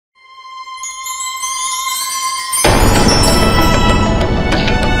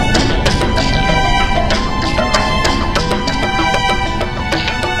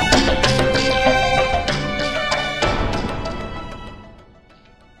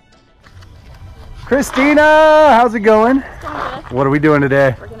Christina, how's it going? It's going good. What are we doing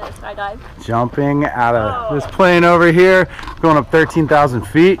today? We're gonna skydive. Jumping out of this plane over here, going up 13,000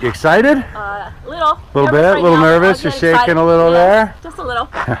 feet. You excited? Little Little bit, a little nervous. You're shaking a little there. Just a little.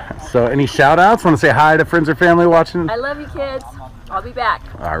 So, any shout outs? Want to say hi to friends or family watching? I love you, kids. I'll be back.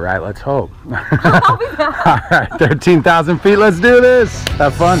 All right, let's hope. I'll be back. All right, 13,000 feet. Let's do this.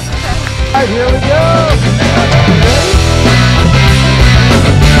 Have fun. All right, here we go.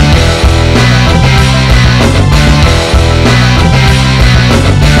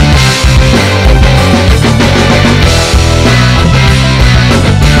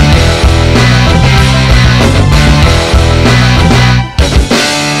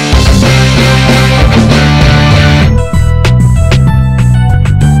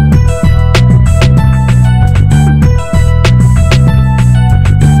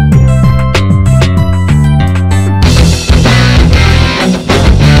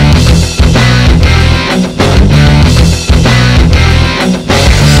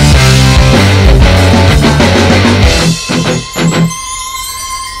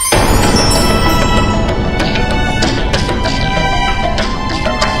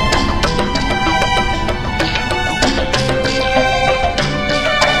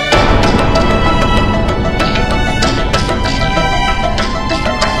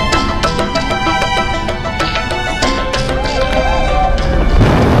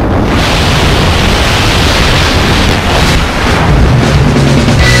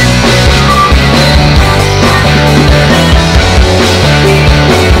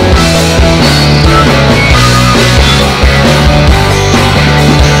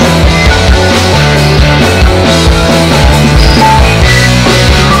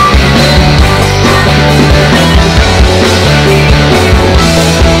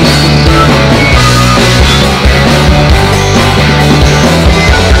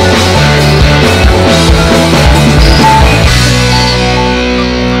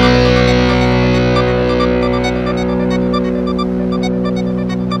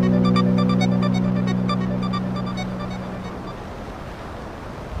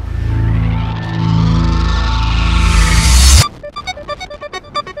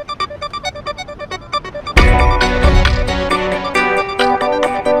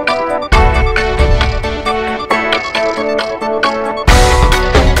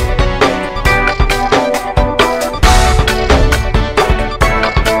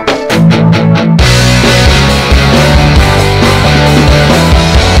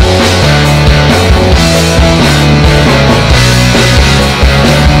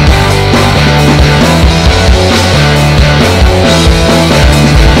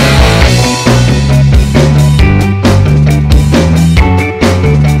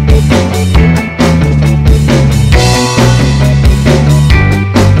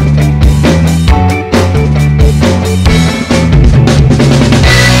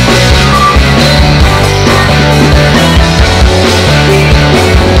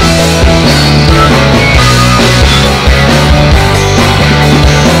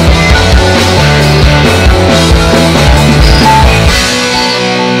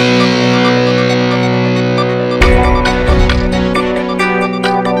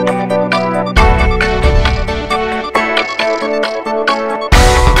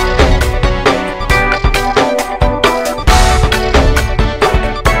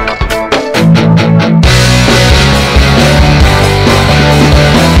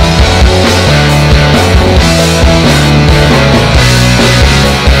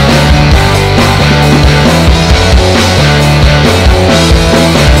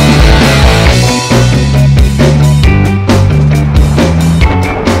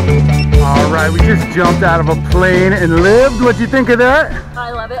 Jumped out of a plane and lived. What do you think of that?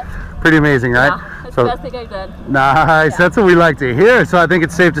 I love it. Pretty amazing, right? Yeah, it's the best thing I've done. Nice. Yeah. That's what we like to hear. So I think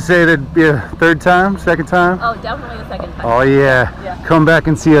it's safe to say that'd be a third time, second time? Oh, definitely the second time. Oh, yeah. Come back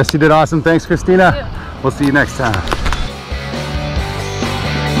and see us. You did awesome. Thanks, Christina. Thank you. We'll see you next time.